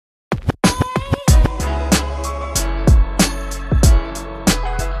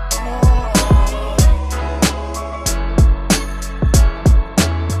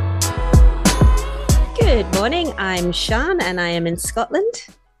morning, I'm Sian and I am in Scotland.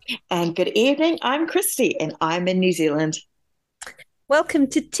 And good evening, I'm Christie and I'm in New Zealand. Welcome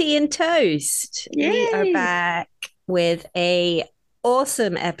to Tea and Toast. We are Yay! back with a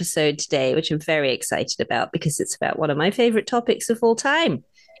awesome episode today, which I'm very excited about because it's about one of my favorite topics of all time.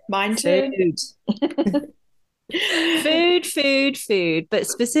 Mine too. Food. Food. But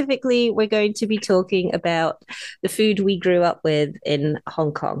specifically, we're going to be talking about the food we grew up with in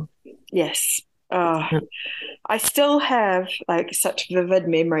Hong Kong. Yes. I still have like such vivid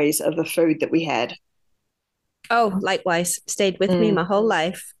memories of the food that we had. Oh, likewise, stayed with me my whole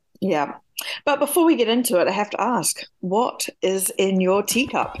life. Yeah. But before we get into it, I have to ask, what is in your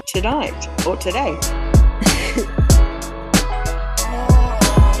teacup tonight or today?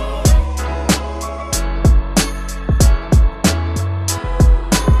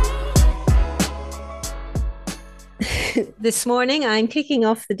 This morning, I'm kicking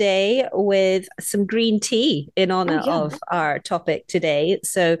off the day with some green tea in honor Yeah. of our topic today.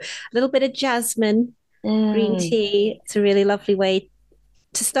 So, a little bit of jasmine, green Mm, tea. It's a really lovely way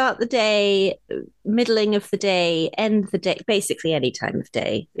to start the day, middling of the day, end the day, basically any time of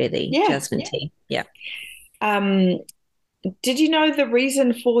day, really. yeah. Jasmine tea. Yeah. Um, did you know the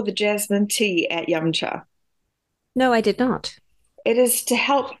reason for the jasmine tea at Yum Cha? No, I did not. It is to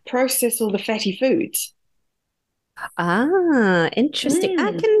help process all the fatty foods. Ah, interesting.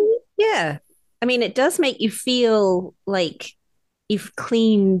 I Mm, can, yeah. I mean, it does make you feel like you've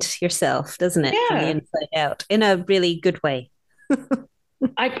cleaned yourself, doesn't it, from the yeah. inside out in a really good way.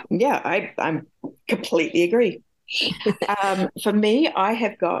 I'm completely agree. For me, I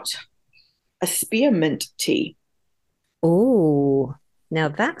have got a spearmint tea. Oh, now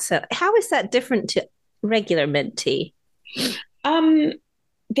that's how is that different to regular mint tea? Um,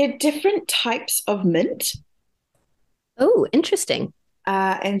 they're different types of mint, Oh, interesting.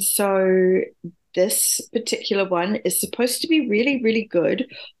 and so this particular one is supposed to be really, really good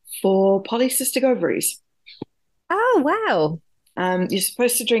for polycystic ovaries. Oh, wow. You're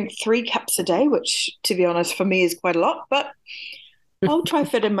supposed to drink 3 cups a day, which, to be honest, for me is quite a lot, but I'll try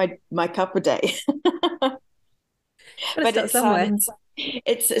fit in my cup a day. Gotta But start somewhere.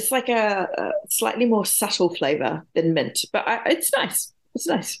 it's like a slightly more subtle flavor than mint, but it's nice. It's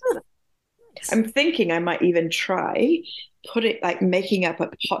nice. Oh, nice. I'm thinking I might even try put it like making up a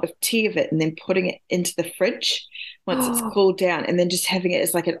pot of tea of it and then putting it into the fridge once it's cooled down and then just having it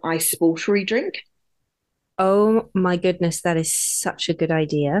as like an ice watery drink. Oh my goodness, that is such a good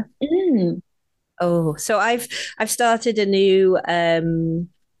idea. Mm. Oh, so I've started a new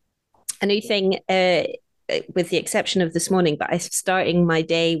thing with the exception of this morning, but I'm starting my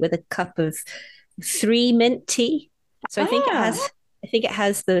day with a cup of three mint tea. So Ah. I think it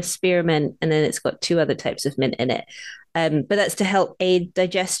has the spearmint and then it's got two other types of mint in it. But that's to help aid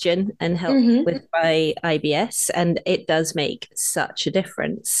digestion and help Hmm. with my IBS, and it does make such a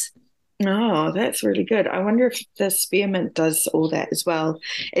difference. Oh, that's really good. I wonder if the spearmint does all that as well.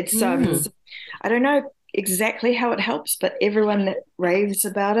 It's Mm. I don't know exactly how it helps, but everyone that raves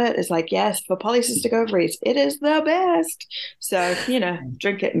about it is like, yes, for polycystic ovaries, it is the best. So,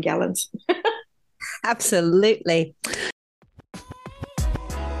 drink it in gallons. Absolutely.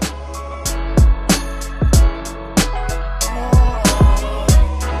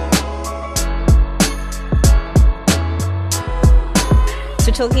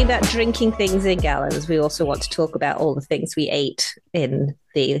 So, talking about drinking things in gallons, we also want to talk about all the things we ate in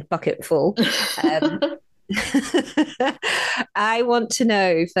the bucket full. Um, I want to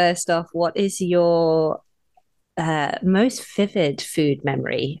know, first off, what is your most vivid food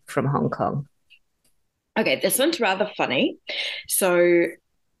memory from Hong Kong? Okay, this one's rather funny. So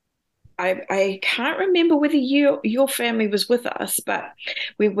I can't remember whether your family was with us, but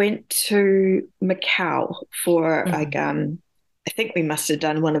we went to Macau for like Mhm. I think we must have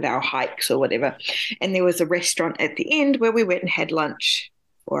done one of our hikes or whatever. And there was a restaurant at the end where we went and had lunch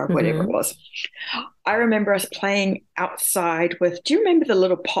or whatever it Mhm. was. I remember us playing outside with, do you remember the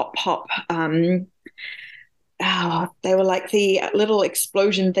little pop pop? They were like the little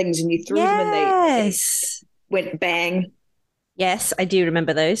explosion things, and you threw them and they Yes. went bang. Yes, I do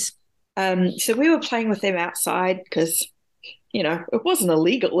remember those. So we were playing with them outside because, it wasn't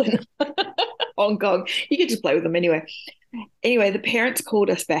illegal in Hong Kong. You could just play with them anyway. Anyway, the parents called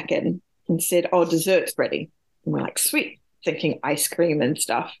us back in and said, oh, dessert's ready. And we're like, sweet, thinking ice cream and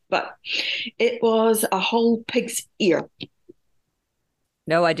stuff. But it was a whole pig's ear.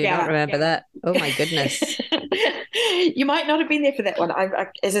 No, I do not Yeah. remember that. Oh my goodness. You might not have been there for that one.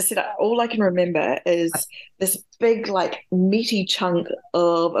 As I said, all I can remember is this big, like, meaty chunk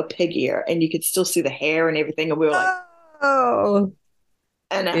of a pig ear, and you could still see the hair and everything. And we were like, Oh,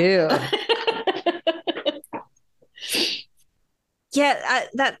 and ew. Yeah,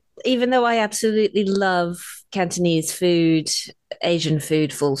 that even though I absolutely love Cantonese food, Asian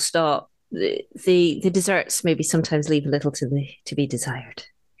food, full stop, the desserts maybe sometimes leave a little to be desired.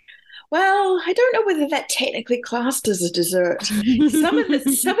 Well, I don't know whether that technically classed as a dessert. Some of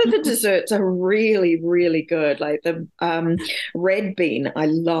the desserts are really, really good. Like the red bean. I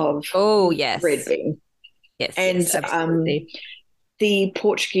love Oh, red yes. bean. Yes, And yes, absolutely. the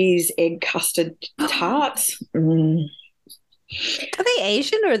Portuguese egg custard tarts. Mm. Are they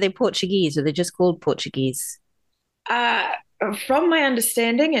Asian or are they Portuguese? Or are they just called Portuguese? Uh, from my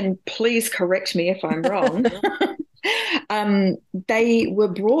understanding, and please correct me if I'm wrong, um, they were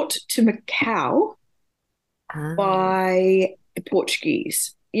brought to Macau Ah, by the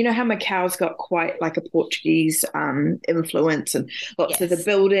Portuguese. You know how Macau's got quite like a Portuguese influence and lots of the yes.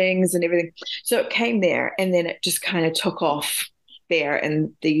 buildings and everything. So it came there and then it just kind of took off there.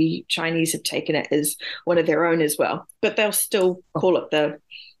 And the Chinese have taken it as one of their own as well. But they'll still Oh, call it the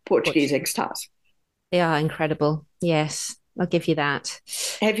Portuguese egg Portuguese. tarts. They are incredible. Yes, I'll give you that.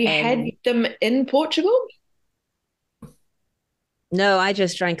 Have you had Um, them in Portugal? no, I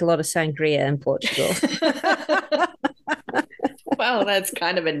just drank a lot of sangria in Portugal. Well, that's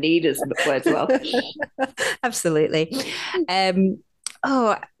kind of a need as well. Absolutely. Um,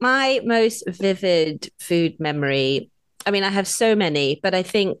 oh, my most vivid food memory. I mean, I have so many, but I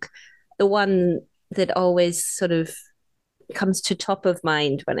think the one that always sort of comes to top of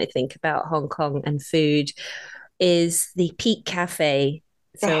mind when I think about Hong Kong and food is the Peak Cafe.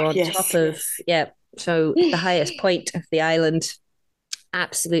 So Oh, on top yes. of, yeah, so the highest point of the island,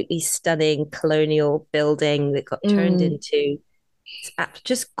 absolutely stunning colonial building that got turned Mm, into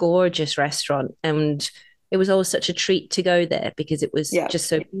just gorgeous restaurant. And it was always such a treat to go there because it was yeah. just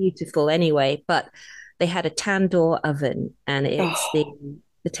so beautiful anyway. But they had a tandoor oven and it's Oh,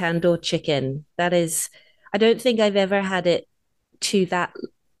 the tandoor chicken. That is, I don't think I've ever had it to that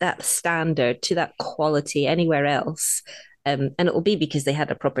standard, to that quality anywhere else. And it will be because they had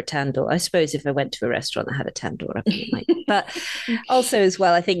a proper tandoor. I suppose if I went to a restaurant that had a tandoor oven, it might. But also as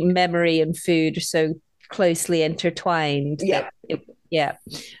well, I think memory and food are so closely intertwined yeah. that yeah.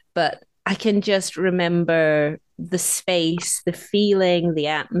 But I can just remember the space, the feeling, the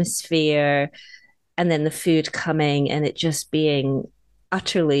atmosphere, and then the food coming and it just being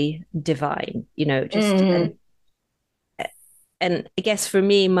utterly divine, just Mm, and I guess for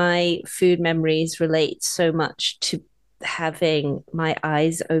me, my food memories relate so much to having my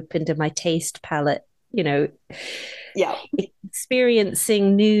eyes opened and my taste palette, you know, yeah.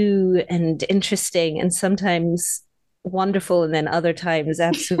 experiencing new and interesting and sometimes wonderful and then other times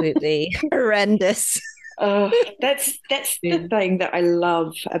absolutely horrendous. That's the thing that I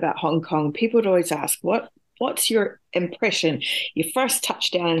love about Hong Kong. People would always ask, what's your impression? You first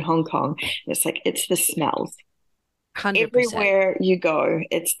touch down in Hong Kong, and it's like it's the smells. 100%. Everywhere you go,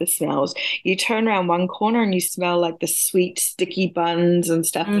 it's the smells. You turn around one corner and you smell like the sweet, sticky buns and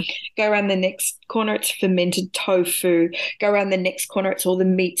stuff. Mm, Go around the next corner, it's fermented tofu. Go around the next corner, it's all the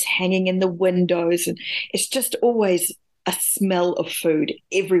meats hanging in the windows. And it's just always a smell of food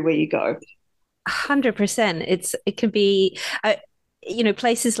everywhere you go. 100%. It can be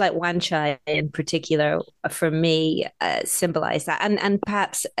places like Wan Chai in particular for me symbolize that and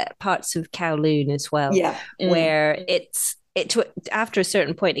perhaps parts of Kowloon as well Yeah. Mm. where after a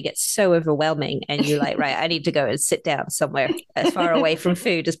certain point it gets so overwhelming and you're like right I need to go and sit down somewhere as far away from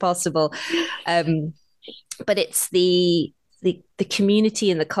food as possible um but it's the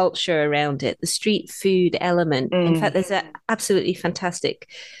community and the culture around it, the street food element. In fact, Mm. there's an absolutely fantastic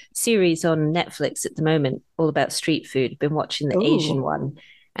series on Netflix at the moment all about street food. I've been watching the Asian Ooh. one,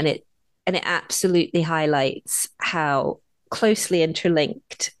 and it absolutely highlights how closely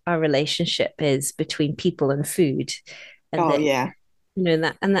interlinked our relationship is between people and food, and Oh, that yeah.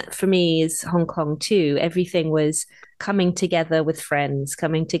 that for me is Hong Kong too. Everything was coming together with friends,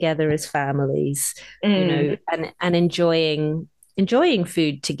 coming together as families, Mm. and enjoying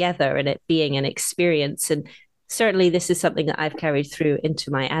food together and it being an experience. And certainly this is something that I've carried through into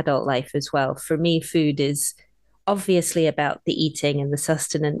my adult life as well. For me, food is obviously about the eating and the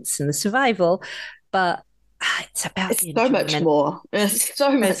sustenance and the survival, but it's about It's the so much enjoyment. more. It's so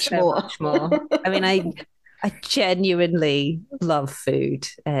There's much so more. much more. I mean, I genuinely love food.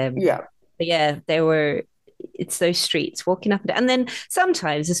 Yeah. But yeah, it's those streets walking up and down. And then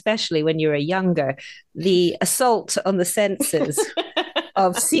sometimes, especially when you're a younger, the assault on the senses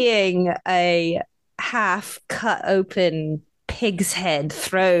of seeing a half cut open pig's head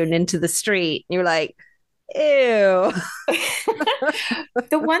thrown into the street. You're like, ew.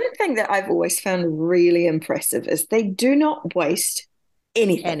 The one thing that I've always found really impressive is they do not waste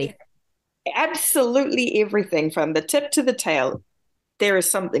anything. Anything. Absolutely everything from the tip to the tail. there is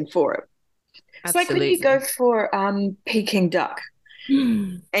something for it. It's like when you go Absolutely. for Peking duck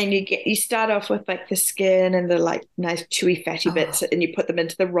and you start off with like the skin and the like nice chewy fatty bits Oh, and you put them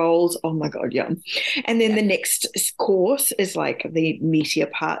into the rolls. Oh my God, yum. And then yeah. the next course is like the meatier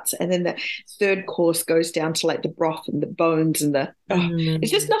parts. And then the third course goes down to like the broth and the bones and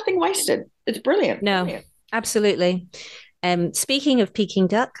it's just Mm. nothing wasted. It's brilliant. No, absolutely. Speaking of Peking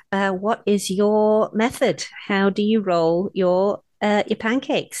duck, what is your method? How do you roll your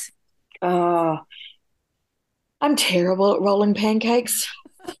pancakes? Oh, I'm terrible at rolling pancakes.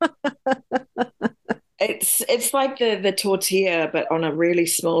 It's like the tortilla, but on a really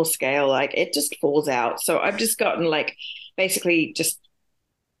small scale. Like it just falls out. So I've just gotten like basically just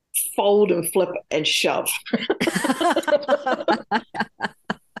fold and flip and shove.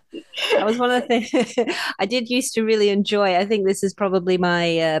 That was one of the things I did used to really enjoy. I think this is probably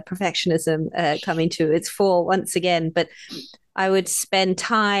my perfectionism coming to its full once again, but I would spend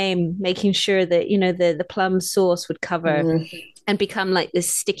time making sure that, the plum sauce would cover Mm. and become like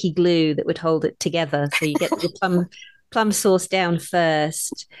this sticky glue that would hold it together. So you get the plum sauce down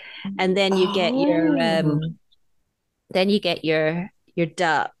first, and Oh, then you get your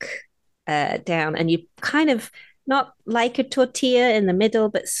duck down, and you kind of not like a tortilla in the middle,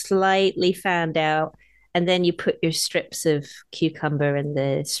 but slightly fanned out. And then you put your strips of cucumber and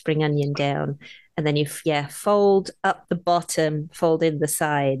the spring onion down, and then yeah, fold up the bottom, fold in the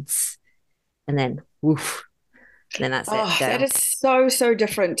sides, and then woof, and then that's it. that Go. is so, so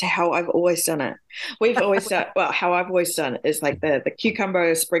different to how I've always done it. We've always done, well, how I've always done it is like the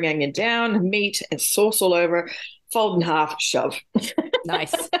cucumber, spring onion down, meat and sauce all over, fold in half, shove.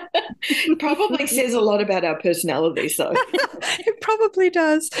 Nice. Probably says a lot about our personalities, though. It probably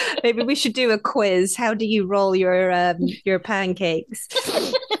does. Maybe we should do a quiz. How do you roll your pancakes?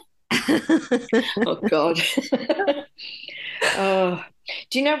 Oh, God. Oh,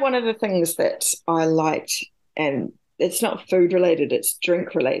 do you know one of the things that I liked, and it's not food related, it's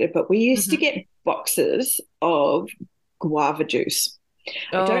drink related, but we used to Mhm. get boxes of guava juice.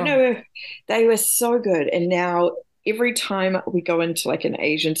 I don't Oh, know if they were so good. And now every time we go into like an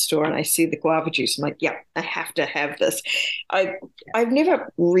Asian store and I see the guava juice, I'm like, yeah, I have to have this. I I've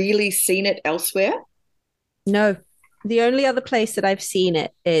never really seen it elsewhere. no. The only other place that I've seen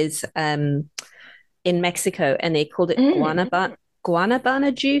it is in Mexico, and they called it Mm.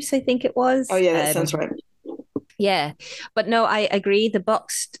 guanabana juice, I think it Oh was. yeah, that sounds right. Yeah. But no, I agree. The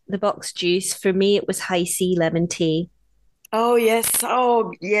boxed juice, for me it was high C lemon tea. Oh yes.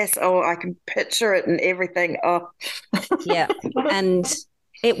 Oh yes. Oh, I can picture it and everything. Oh. Yeah. And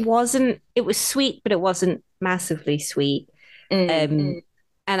it was sweet, but it wasn't massively sweet. Mm. Um,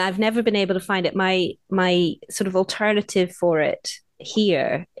 and I've never been able to find it. My sort of alternative for it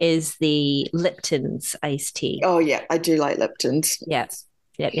here is the Lipton's iced tea. Oh yeah, I do like Lipton's. Yeah,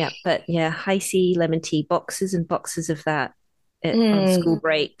 yeah, yeah. But yeah, high C lemon tea, boxes and boxes of that on school Mm.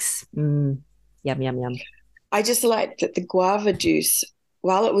 breaks. Yum, yum, yum. I just liked that the guava juice,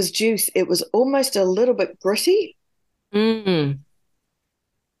 while it was juice, it was almost a little bit gritty. Mm.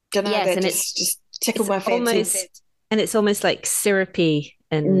 Don't know, Yes, that and just tickled it's my fancy. almost like syrupy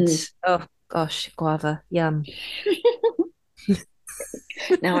and Mm. oh gosh, guava, yum.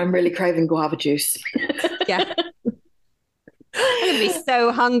 Now I'm really craving guava juice. Yeah, I'm gonna be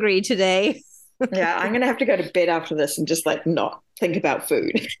so hungry today. Yeah, I'm gonna have to go to bed after this and just like not think about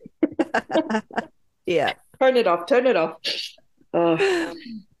food. Yeah. Turn it off, turn it off. Oh.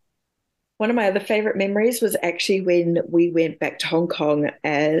 One of my other favorite memories was actually when we went back to Hong Kong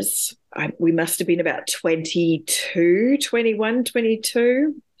we must have been about 22, 21,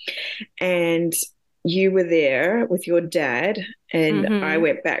 22. And you were there with your dad, and I Hmm.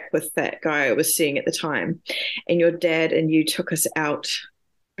 went back with that guy I was seeing at the time. And your dad and you took us out.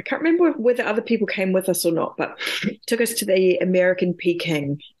 I can't remember whether other people came with us or not, but took us to the American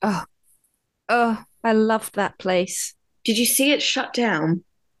Peking. Oh, oh, I loved that place. Did you see it shut down?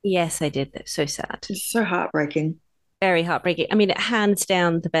 Yes, I did. That's so sad. It's so heartbreaking. Very heartbreaking. I mean, it hands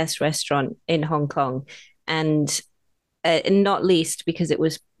down the best restaurant in Hong Kong, and not least because it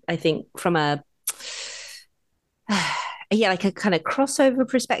was, I think, from a yeah, like a kind of crossover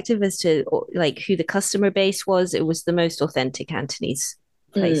perspective as to like who the customer base was. It was the most authentic Cantonese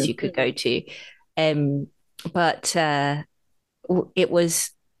place Mm. you could go to, um, but it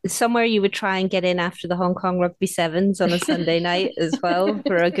was somewhere you would try and get in after the Hong Kong Rugby Sevens on a Sunday night as well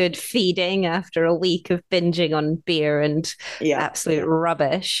for a good feeding after a week of binging on beer and Yeah. absolute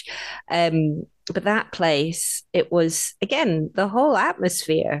rubbish. But that place, it was again the whole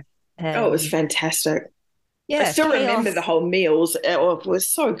atmosphere. Oh, it was Um, fantastic. I yeah, still remember the chaos. whole meals. It was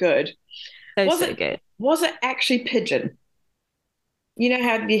so good. So Was so it good. was it actually pigeon? You know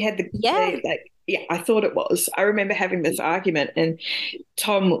how you had Yeah. like, yeah, I thought it was. I remember having this argument, and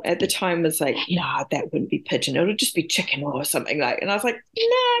Tom at the time was like, "Nah, that wouldn't be pigeon. It'll just be chicken or something like." And I was like,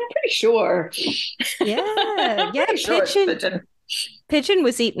 "Nah, I'm pretty sure. Yeah. I'm Yeah. pretty sure it's Pigeon. pigeon." Pigeon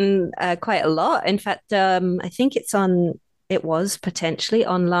was eaten quite a lot. In fact, I think it was potentially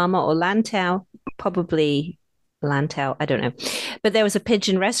on llama or lantau, probably lantau. I don't know, but there was a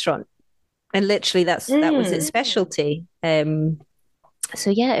pigeon restaurant, and literally that was its Mm. specialty. So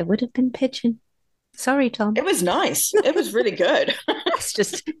yeah, it would have been pigeon. Sorry, Tom. It was nice. It was really good. It's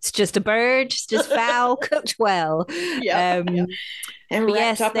just a bird. It's just fowl cooked well. Yep. Um, And but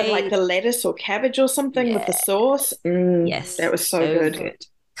wrapped yes, up in like they the lettuce or cabbage or something with yeah the sauce. That yes, was so so good. good.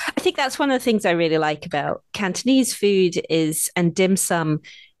 I think that's one of the things I really like about Cantonese food is and dim sum.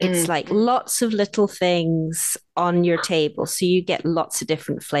 It's Mm. like lots of little things on your table, so you get lots of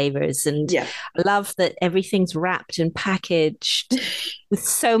different flavors. And Yeah. I love that everything's wrapped and packaged with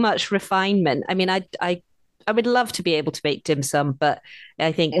so much refinement. I mean, I would love to be able to make dim sum, but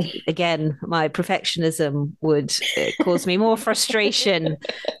I think again my perfectionism would cause me more frustration.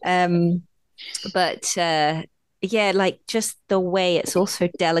 Um, but yeah, like just the way it's also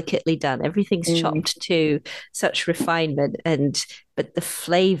delicately done. Everything's Mm. chopped to such refinement and but the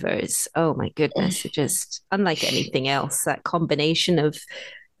flavors, oh my goodness, are just unlike anything else. That combination of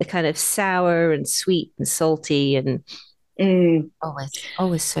the kind of sour and sweet and salty and Mm.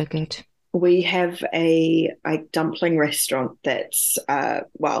 always so good. We have a dumpling restaurant that's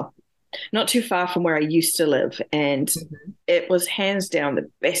well, not too far from where I used to live, and Mhm. it was hands down the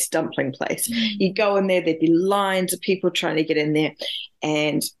best dumpling place. You go in there, there'd be lines of people trying to get in there,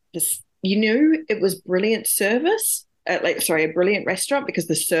 and this you knew it was brilliant service. Like sorry, a brilliant restaurant because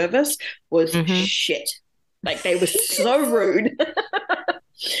the service was Mhm. shit. Like they were so rude.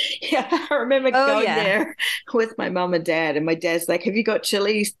 Yeah, I remember Oh going yeah. there with my mum and dad, and my dad's like, "Have you got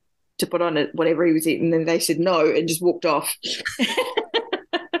chilies to put on it, whatever he was eating?" And they said no, and just walked off.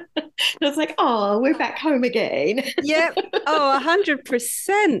 I was like, "Oh, we're back home again." Yep. Oh,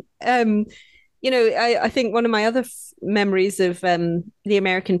 100%. I think one of my other memories of the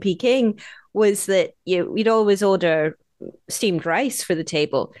American Peking was that we'd always order steamed rice for the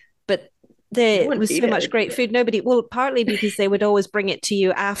table, but No there one was eat so much it. great food. Well, partly because they would always bring it to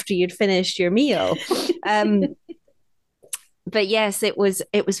you after you'd finished your meal. Um, but yes, it was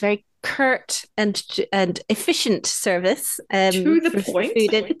very curt and efficient service To the for point.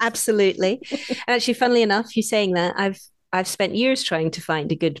 food. And absolutely, and actually, funnily enough, you saying that I've spent years trying to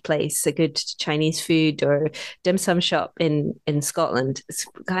find a good place, a good Chinese food or dim sum shop in Scotland. It's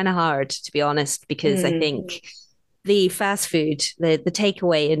kind of hard to be honest because I Mm, think the fast food, the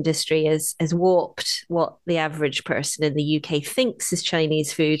takeaway industry has warped what the average person in the UK thinks is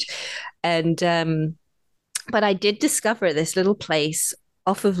Chinese food, and but I did discover this little place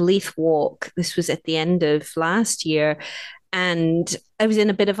off of Leith Walk. This was at the end of last year. And I was in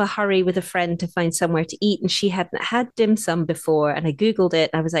a bit of a hurry with a friend to find somewhere to eat, and she hadn't had dim sum before. And I Googled it.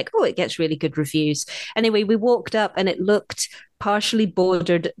 And I was like, oh, it gets really good reviews. Anyway, we walked up and it looked partially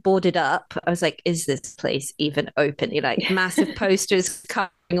boarded up. I was like, is this place even open? Like massive posters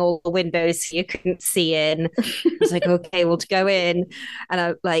covering all the windows so you couldn't see in. I was like, okay, well, to go in. And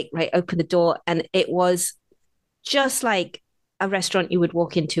I like, right, open the door. And it was just like a restaurant you would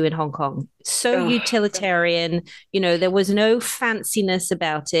walk into in Hong Kong. So oh, utilitarian, there was no fanciness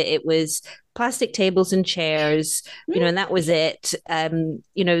about it. It was plastic tables and chairs, and that was it.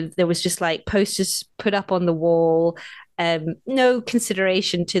 There was just like posters put up on the wall, no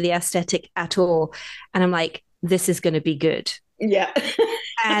consideration to the aesthetic at all. And I'm like, this is going to be good. yeah.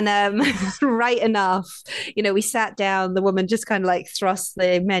 And right enough, we sat down. The woman just kind of like thrust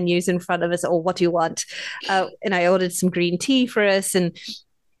the menus in front of us. Oh, what do you want? And I ordered some green tea for us, and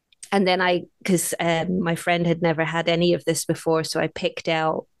then because my friend had never had any of this before, so I picked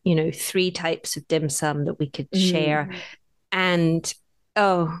out three types of dim sum that we could share, Mm. and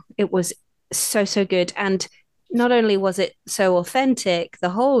oh, it was so good. And not only was it so authentic, the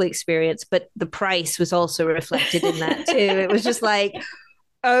whole experience, but the price was also reflected in that too. It was just like,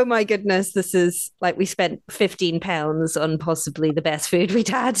 oh my goodness, this is like we spent £15 on possibly the best food we'd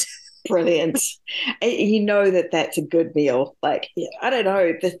had. Brilliant. You know that that's a good meal. Like, yeah, I don't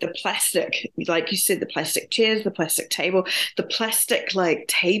know, the plastic, like you said, the plastic chairs, the plastic table, the plastic like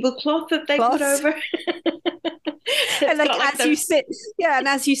tablecloth that they put Cloths. over. And It's like got like as you the, sit, yeah, and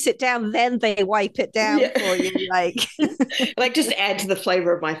as you sit down, then they wipe it down yeah, for you. Like like just add to the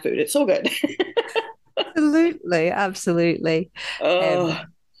flavor of my food. It's all good. absolutely, absolutely. Oh, Um,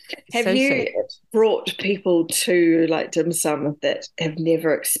 have so you good. brought people to like dim sum that have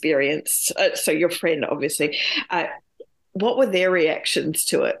never experienced? So your friend, obviously, uh, what were their reactions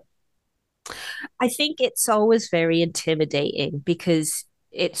to it? I think it's always very intimidating because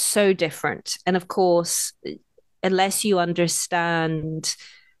it's so different. And of course, unless you understand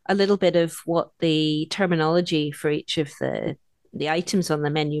a little bit of what the terminology for each of the items on the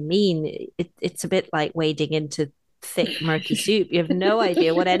menu mean, it's a bit like wading into thick, murky soup. You have no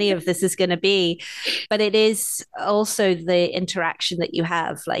idea what any of this is going to be, but it is also the interaction that you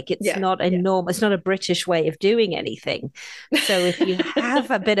have. Like it's Yeah. not a normal, it's not a British way of doing anything. So if you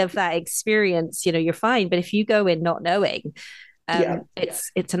have a bit of that experience, you're fine. But if you go in not knowing, Yeah.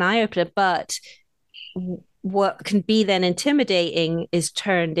 it's an eye opener. But what can be then intimidating is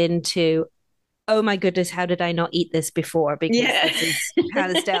turned into, oh my goodness, how did I not eat this before? Because Yeah. this is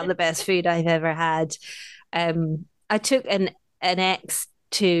hands down the best food I've ever had. I took an ex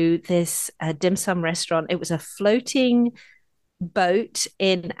to this dim sum restaurant. It was a floating boat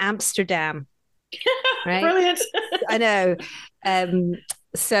in Amsterdam, right? Brilliant. I know. Um,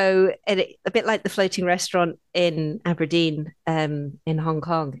 so a bit like the floating restaurant in Aberdeen, in Hong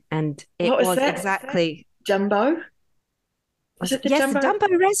Kong, and it What was was that? exactly Jumbo? Was it the yes, the Jumbo?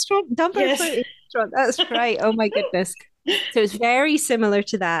 Dumbo restaurant, Dumbo Yes. floating restaurant. That's right. Oh my goodness. So it's very similar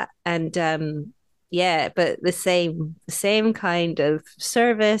to that, and yeah, but the same kind of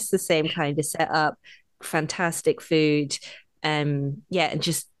service, the same kind of setup, fantastic food. Yeah, and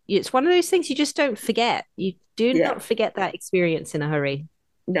just it's one of those things you just don't forget. You do Yeah. not forget that experience in a hurry.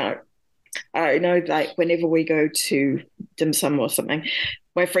 No. I know, like, whenever we go to dim sum or something,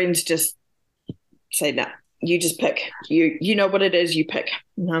 my friends just say, no, you just pick. You know what it is, you pick.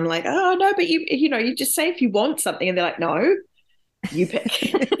 And I'm like, oh no, but you just say if you want something, and they're like, no, you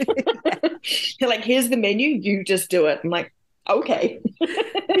pick. You're like, here's the menu, you just do it. I'm like, okay.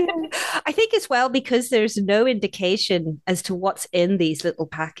 Yeah. I think as well because there's no indication as to what's in these little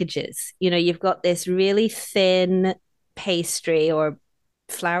packages. You've got this really thin pastry or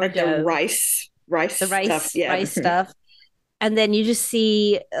flour Like the dough, rice the stuff. Yeah. rice stuff, and then you just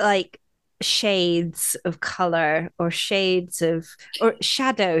see like shades of color or shadows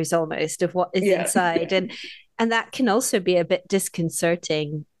almost of what is Yeah. inside. And that can also be a bit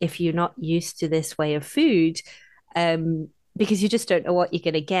disconcerting if you're not used to this way of food, because you just don't know what you're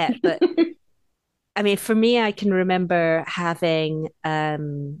going to get. But I mean, for me, I can remember having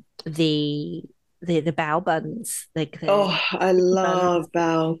the bao buns, like the Oh, I sticky buns, love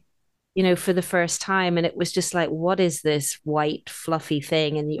bao. for the first time. And it was just like, what is this white, fluffy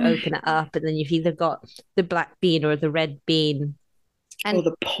thing? And you open it up, and then you've either got the black bean or the red bean. Or And,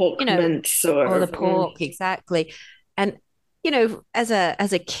 the you pork know, mince or the or pork, exactly. And, as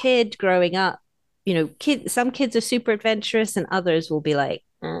a kid growing up, some kids are super adventurous and others will be like,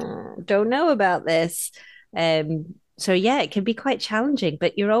 don't know about this. So yeah, it can be quite challenging,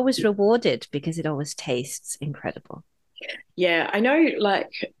 but you're always rewarded because it always tastes incredible. yeah, I know,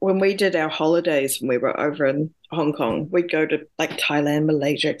 like when we did our holidays when we were over in Hong Kong, we'd go to like Thailand,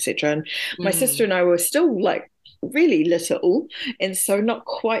 Malaysia, etc. And my sister Mm. and I were still like really little and so not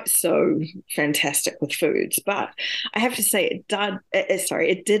quite so fantastic with foods. But I have to say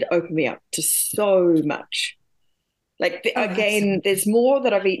it did open me up to so much. Like Oh, again, absolutely. there's more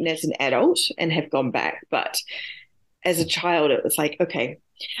that I've eaten as an adult and have gone back, but as a child, it was like, okay,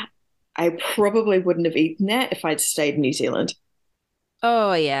 I probably wouldn't have eaten that if I'd stayed in New Zealand.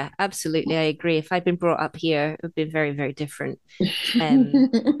 Oh yeah, absolutely. I agree. If I'd been brought up here, it would be very, very different. Um,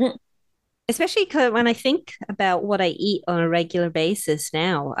 Especially when I think about what I eat on a regular basis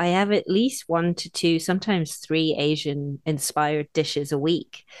now, I have at least one to two, sometimes three Asian inspired dishes a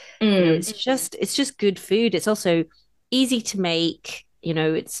week. Mm, It's just good food. It's also easy to make.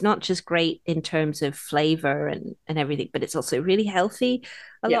 It's not just great in terms of flavor and everything, but it's also really healthy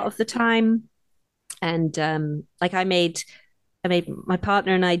a yeah. lot of the time. And like I made my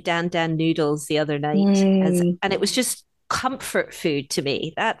partner and I dan noodles the other night Mm, and it was just comfort food to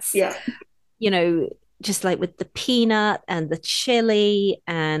me. That's yeah. you know, just like with the peanut and the chili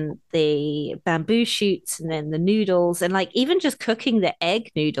and the bamboo shoots and then the noodles and like even just cooking the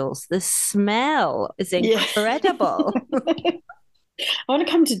egg noodles, the smell is Yeah. incredible. I want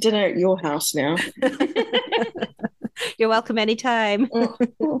to come to dinner at your house now. You're welcome anytime.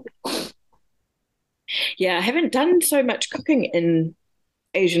 Yeah, I haven't done so much cooking in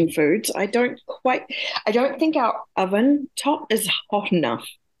Asian foods. I don't think our oven top is hot enough.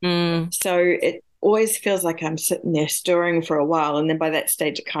 Mm, So it always feels like I'm sitting there stirring for a while. And then by that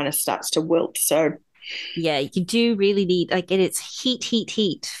stage, it kind of starts to wilt. So, yeah, you do really need like it's heat, heat,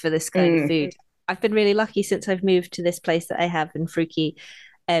 heat for this kind of mm, food. I've been really lucky since I've moved to this place that I have in Fruki.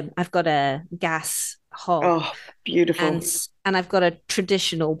 I've got a gas hob oh, beautiful. and and I've got a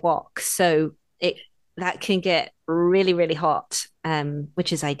traditional wok. So it that can get really, really hot,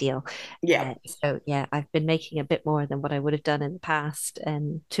 which is ideal. Yeah. So yeah, I've been making a bit more than what I would have done in the past,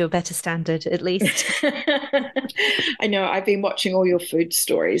 to a better standard at least. I know I've been watching all your food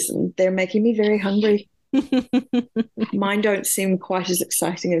stories and they're making me very hungry. Mine don't seem quite as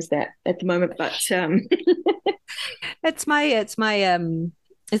exciting as that at the moment, but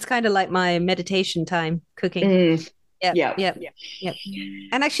it's kind of like my meditation time cooking. mm, Yep, yeah. yep, yep.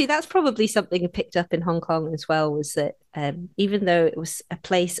 And actually, that's probably something I picked up in Hong Kong as well, was that even though it was a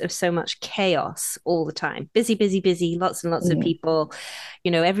place of so much chaos all the time, busy, busy, busy, lots and lots of Mm, people,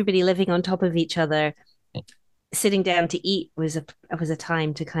 everybody living on top of each other, sitting down to eat was a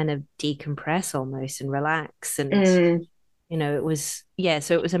time to kind of decompress almost and relax. And mm, it was, yeah,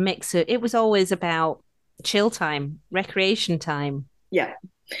 so it was a mix of, it was always about chill time, recreation time. yeah.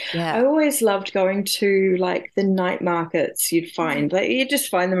 I Yeah. always loved going to like the night markets you'd find. Like you just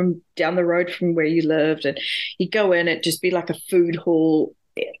find them down the road from where you lived and you go in, it'd just be like a food hall,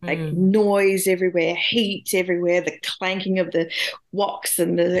 like Mm, noise everywhere, heat everywhere, the clanking of the woks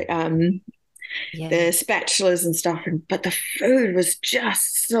and the yeah, spatulas and stuff. But the food was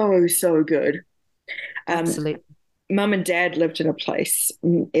just so, so good. Um, absolutely. Mum and dad lived in a place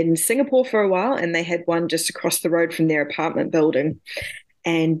in Singapore for a while, and they had one just across the road from their apartment building.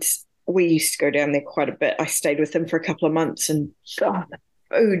 And we used to go down there quite a bit. I stayed with them for a couple of months, and God, the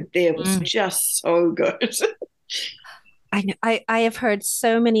food there was Mm. just so good. I know, I have heard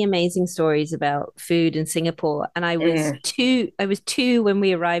so many amazing stories about food in Singapore, and Mm, I was two when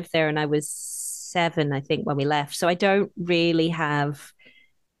we arrived there, and I was seven, I think, when we left. So I don't really have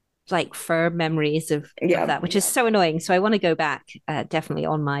like firm memories of yeah. that, which is so annoying. So I want to go back, definitely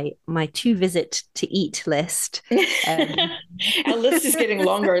on my to visit to eat list. Um, Our list is getting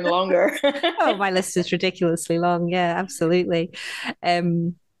longer and longer. oh, my list is ridiculously long. Yeah, absolutely.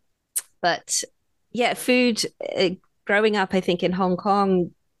 Um, but yeah, food. Growing up, I think in Hong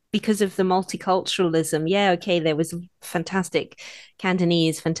Kong, because of the multiculturalism, yeah, okay, there was fantastic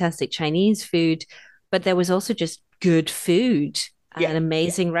Cantonese, fantastic Chinese food, but there was also just good food Yeah. and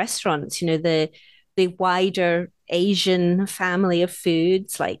amazing restaurants. The wider Asian family of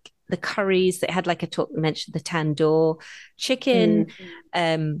foods, like the curries that had, like I mentioned, the tandoor chicken.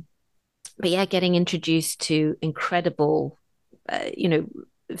 Mm, Um, but yeah, getting introduced to incredible, uh, you know,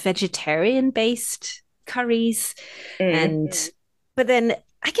 vegetarian based curries. mm. And, but then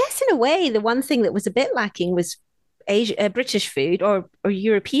I guess in a way, the one thing that was a bit lacking was British food or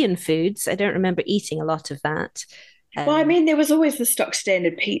European foods. I don't remember eating a lot of that. Well, I Um, mean, there was always the stock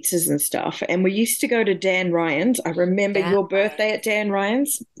standard pizzas and stuff. And we used to go to Dan Ryan's. I remember Dan your birthday at Dan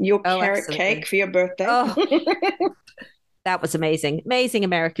Ryan's, your Oh, carrot cake absolutely. for your birthday. Oh, that was amazing. Amazing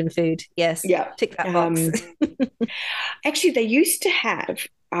American food. Yes, Yeah. tick that box. Actually, they used to have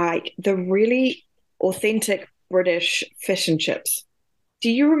like the really authentic British fish and chips. Do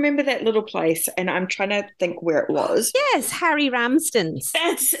you remember that little place? And I'm trying to think where it was. Yes, Harry Ramsden's.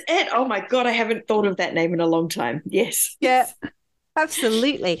 That's it. Oh my God, I haven't thought of that name in a long time. Yes. Yeah,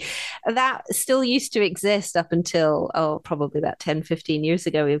 absolutely. That still used to exist up until, probably about 10, 15 years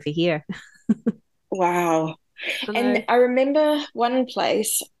ago over here. Wow. I And know. I remember one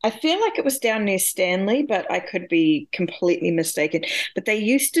place, I feel like it was down near Stanley, but I could be completely mistaken. But they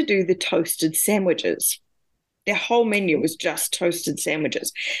used to do the toasted sandwiches. Their whole menu was just toasted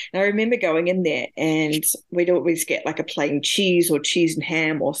sandwiches. And I remember going in there and we'd always get like a plain cheese or cheese and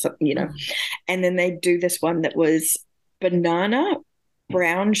ham or something. Mm. And then they'd do this one that was banana,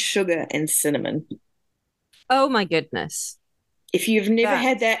 brown sugar, and cinnamon. Oh my goodness. If you've never That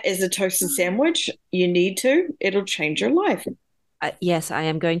had that as a toasted sandwich, you need to. It'll change your life. Yes, I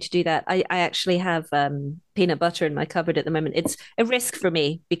am going to do that. I actually have peanut butter in my cupboard at the moment. It's a risk for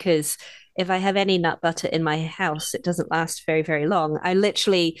me because if I have any nut butter in my house, it doesn't last very, very long. I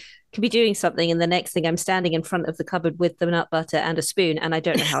literally could be doing something, and the next thing I'm standing in front of the cupboard with the nut butter and a spoon, and I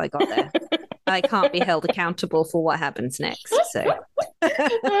don't know how I got there. I can't be held accountable for what happens next. So,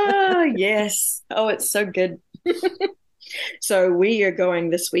 Oh, yes. Oh, it's so good. So we are going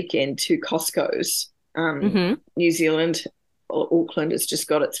this weekend to Costco's. hmm. New Zealand, Auckland has just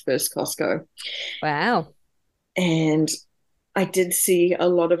got its first Costco. Wow. And I did see a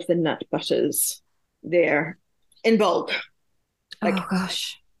lot of the nut butters there in bulk. Oh Like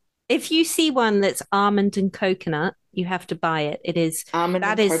gosh. If you see one that's almond and coconut, you have to buy it. almond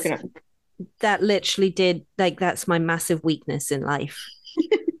That and is coconut. that literally did like that's my massive weakness in life.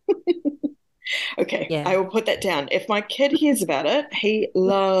 Okay, Yeah. I will put that down. If my kid hears about it, he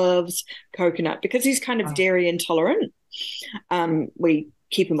loves coconut because he's kind of Oh. dairy intolerant. We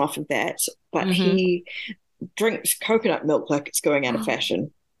keep him off of that, but Hmm. he drinks coconut milk like it's going out of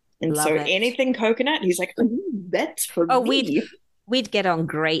fashion. And so Love it. anything coconut, he's like, "Ooh, that's for Oh, me." we'd get on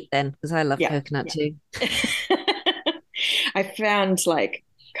great then because I love Yeah. coconut too. I found like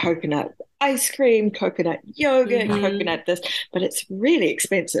coconut ice cream, coconut yogurt, Hmm. coconut this, but it's really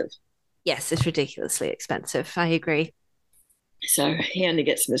expensive. Yes, it's ridiculously expensive. I agree. So he only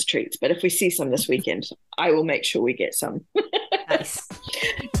gets some as treats. But if we see some this weekend, I will make sure we get some. Nice.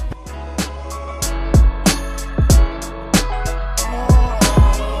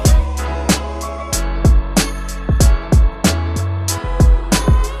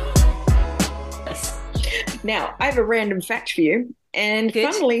 Nice. Now, I have a random fact for you. And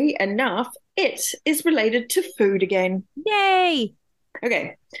Good. funnily enough, it is related to food again. Yay.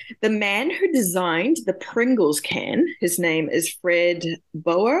 Okay. The man who designed the Pringles can, his name is Fred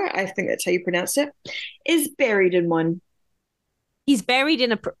Boer, I think that's how you pronounce it, is buried in one. He's buried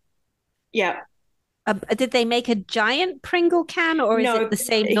in Yeah. did they make a giant Pringle can or is it No, the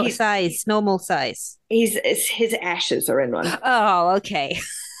same he size, normal size? his ashes are in one. Oh, okay.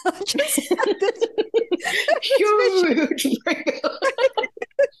 Just sounded suspicious. Huge Pringle.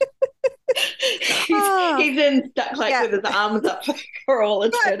 Oh, He's then stuck like yeah. with his arms up for all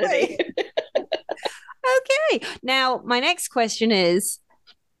eternity. Exactly. Okay. Now, my next question is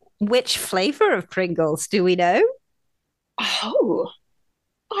which flavor of Pringles do we know? Oh,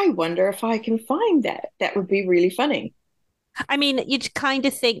 I wonder if I can find that. That would be really funny. I mean, you'd kind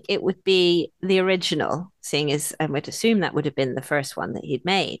of think it would be the original, seeing as I would assume that would have been the first one that he'd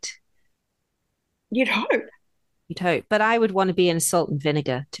made. You'd hope. You'd hope. But I would want to be in salt and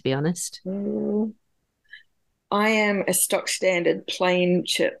vinegar, to be honest. Mm, I am a stock standard plain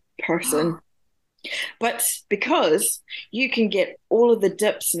chip person, but because you can get all of the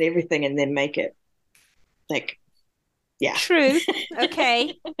dips and everything and then make it like, yeah. True.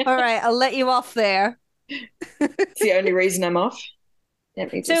 Okay. All right. I'll let you off there. It's the only reason I'm off.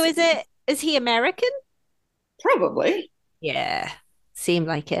 Let me So just is he American? probably Yeah. Seemed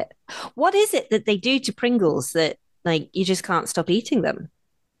like it. What is it that they do to Pringles that like you just can't stop eating them?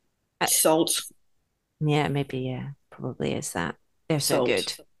 Uh, salt, yeah, maybe, yeah. Probably is that. They're so salt.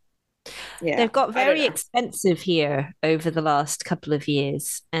 good. Yeah, They've got I don't very know. expensive here over the last couple of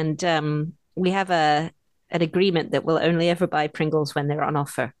years, and we have a an agreement that we'll only ever buy Pringles when they're on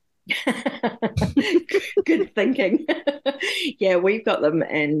offer. Good thinking. Yeah, we've got them,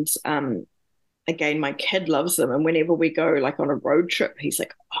 and again, my kid loves them. And whenever we go like on a road trip, he's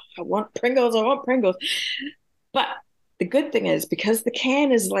like, "Oh, I want Pringles, I want Pringles." But the good thing is because the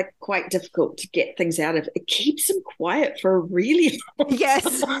can is like quite difficult to get things out of, it keeps them quiet for a really long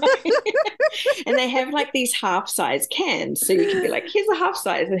Yes. time. And they have like these half-size cans, so you can be like, "Here's a half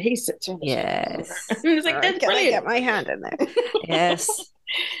size," and he sits on it. Yes. And it's All like, right, "That's can I brilliant." get my hand in there? Yes.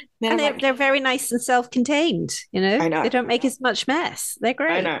 Then And I'm like, they're very nice and self-contained, you know? I They know, don't make as much mess. They're I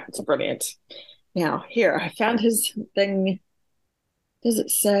great. know, it's brilliant. Now, here, I found his thing. Does it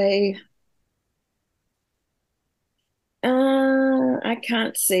say? I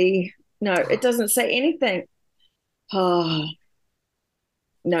can't see. No, it doesn't say anything. Oh,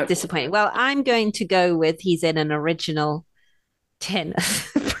 no. Disappointing. Well, I'm going to go with he's in an original tin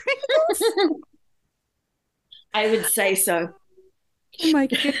of Pringles. I would say so. Oh my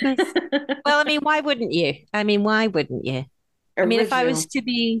goodness. Well, I mean, why wouldn't you? I mean, why wouldn't you? I mean, Original. if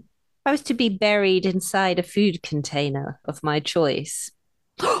I was to be buried inside a food container of my choice.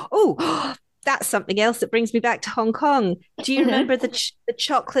 Oh, that's something else that brings me back to Hong Kong. Do you remember the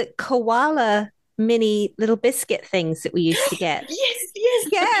chocolate koala mini little biscuit things that we used to get? Yes, yes,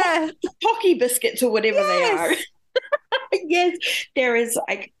 Yeah. the Pocky biscuits or whatever they are. Yes. Yes, there is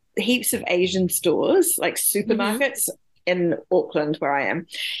like heaps of Asian stores, like Hmm. supermarkets in Auckland where I am,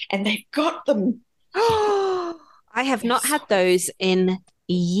 and they've got them. Oh, I have They're not so had those in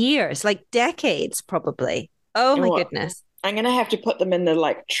years, like decades, probably. Oh my well, goodness. I'm gonna have to put them in the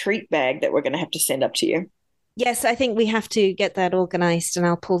like treat bag that we're gonna have to send up to you. Yes, I think we have to get that organized and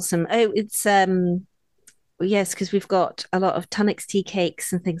I'll pull some. Oh, it's yes, because we've got a lot of tonics tea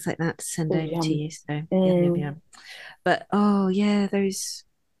cakes and things like that to send Oh, over to yum. you. So yum yum Mm. yum. But oh yeah, those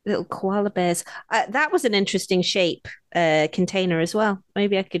little koala bears. That was an interesting shape container as well.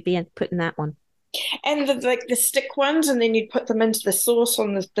 Maybe I could be putting that one. And the, like the stick ones, and then you'd put them into the sauce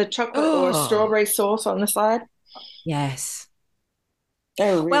on the chocolate or Oh strawberry sauce on the side. yes. They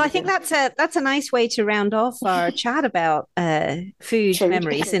were Well, really I think good. that's a nice way to round off our chat about food Food.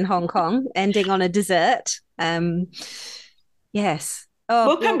 memories in Hong Kong, ending on a dessert. Yes. Oh,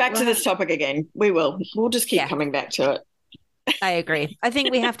 We'll come back to this topic again. We will. We'll just keep yeah, coming back to it. I agree. I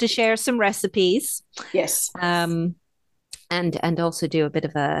think we have to share some recipes, Yes. um, and also do a bit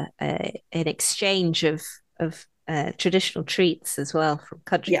of an exchange of traditional treats as well from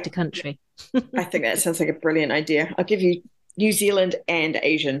country Yeah, to country. I think that sounds like a brilliant idea. I'll give you New Zealand and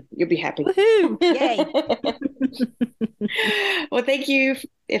Asian. You'll be happy. Woohoo! Yay! Well, thank you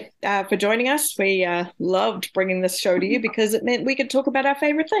for joining us. We loved bringing this show to you because it meant we could talk about our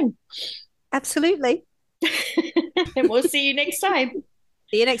favorite thing. Absolutely. And we'll see you next time.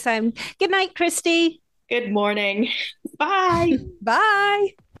 See you next time. Good night, Christy. Good morning. Bye.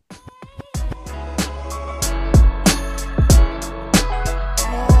 Bye.